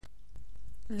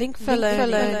Link for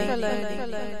Learning.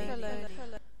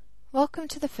 Welcome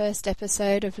to the first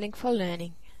episode of Link for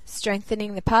Learning,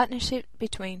 strengthening the partnership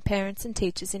between parents and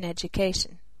teachers in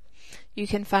education. You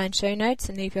can find show notes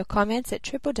and leave your comments at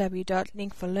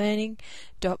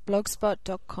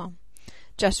www.linkforlearning.blogspot.com.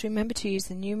 Just remember to use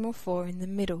the numeral 4 in the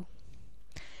middle.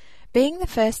 Being the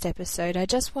first episode, I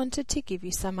just wanted to give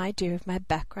you some idea of my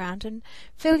background and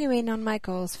fill you in on my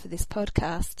goals for this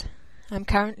podcast. I'm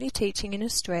currently teaching in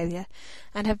Australia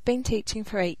and have been teaching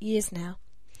for 8 years now.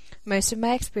 Most of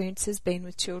my experience has been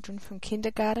with children from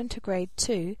kindergarten to grade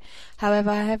 2. However,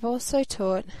 I have also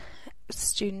taught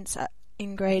students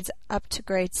in grades up to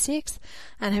grade 6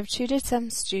 and have tutored some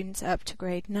students up to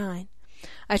grade 9.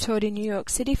 I taught in New York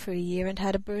City for a year and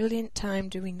had a brilliant time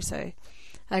doing so.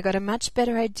 I got a much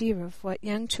better idea of what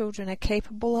young children are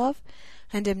capable of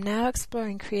and am now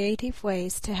exploring creative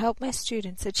ways to help my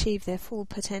students achieve their full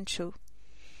potential.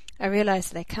 I realise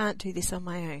that I can't do this on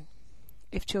my own.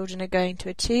 If children are going to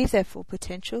achieve their full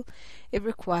potential, it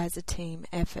requires a team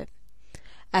effort.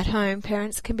 At home,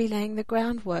 parents can be laying the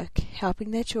groundwork, helping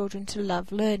their children to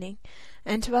love learning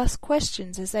and to ask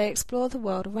questions as they explore the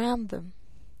world around them.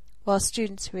 While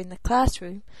students are in the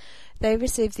classroom, they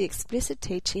receive the explicit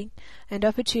teaching and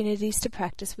opportunities to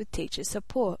practice with teacher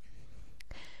support.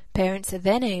 Parents are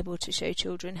then able to show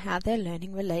children how their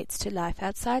learning relates to life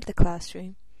outside the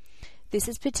classroom. This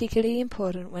is particularly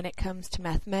important when it comes to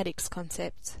mathematics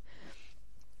concepts.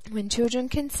 When children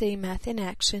can see math in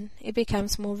action, it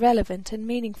becomes more relevant and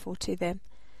meaningful to them.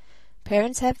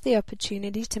 Parents have the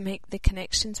opportunity to make the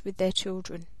connections with their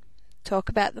children. Talk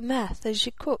about the math as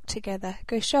you cook together,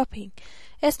 go shopping,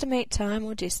 estimate time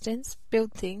or distance,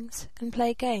 build things, and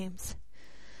play games.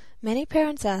 Many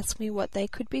parents ask me what they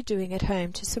could be doing at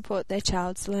home to support their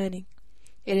child's learning.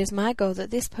 It is my goal that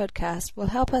this podcast will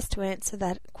help us to answer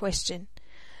that question.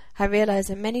 I realise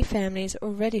that many families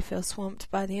already feel swamped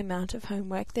by the amount of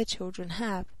homework their children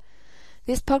have.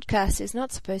 This podcast is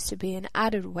not supposed to be an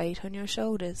added weight on your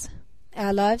shoulders.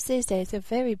 Our lives these days are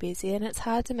very busy and it's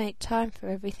hard to make time for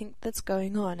everything that's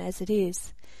going on as it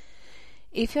is.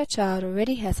 If your child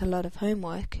already has a lot of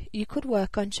homework, you could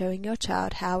work on showing your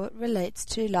child how it relates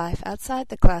to life outside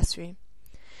the classroom.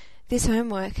 This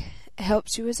homework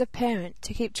helps you as a parent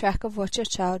to keep track of what your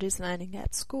child is learning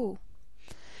at school.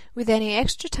 With any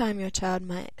extra time your child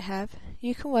might have,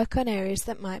 you can work on areas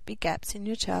that might be gaps in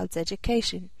your child's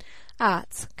education: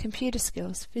 arts, computer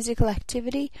skills, physical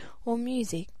activity, or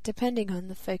music, depending on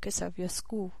the focus of your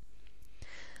school.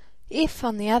 If,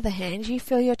 on the other hand, you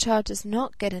feel your child does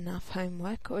not get enough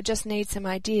homework or just need some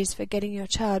ideas for getting your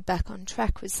child back on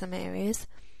track with some areas,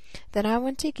 then I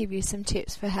want to give you some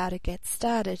tips for how to get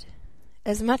started.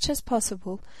 As much as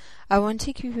possible, I want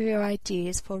to give you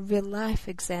ideas for real-life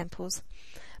examples,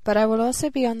 but I will also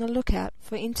be on the lookout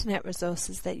for internet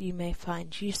resources that you may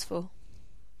find useful.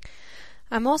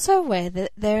 I'm also aware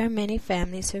that there are many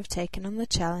families who have taken on the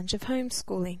challenge of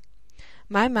homeschooling.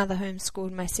 My mother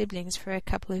homeschooled my siblings for a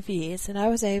couple of years, and I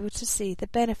was able to see the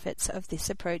benefits of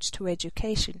this approach to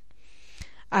education.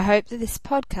 I hope that this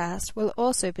podcast will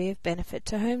also be of benefit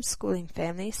to homeschooling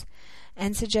families,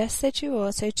 and suggest that you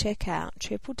also check out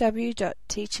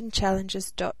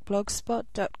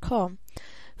www.teachingchallenges.blogspot.com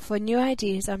for new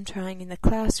ideas I'm trying in the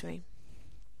classroom.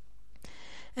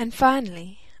 And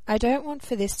finally, I don't want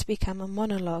for this to become a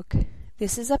monologue.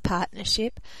 This is a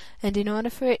partnership, and in order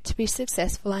for it to be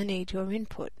successful, I need your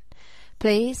input.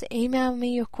 Please email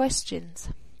me your questions.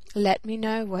 Let me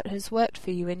know what has worked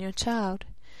for you and your child.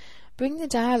 Bring the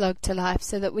dialogue to life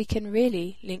so that we can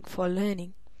really link for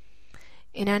learning.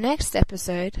 In our next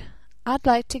episode, I'd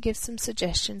like to give some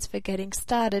suggestions for getting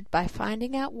started by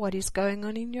finding out what is going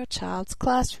on in your child's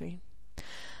classroom.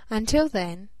 Until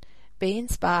then, be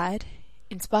inspired,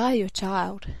 inspire your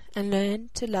child, and learn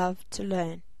to love to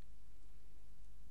learn.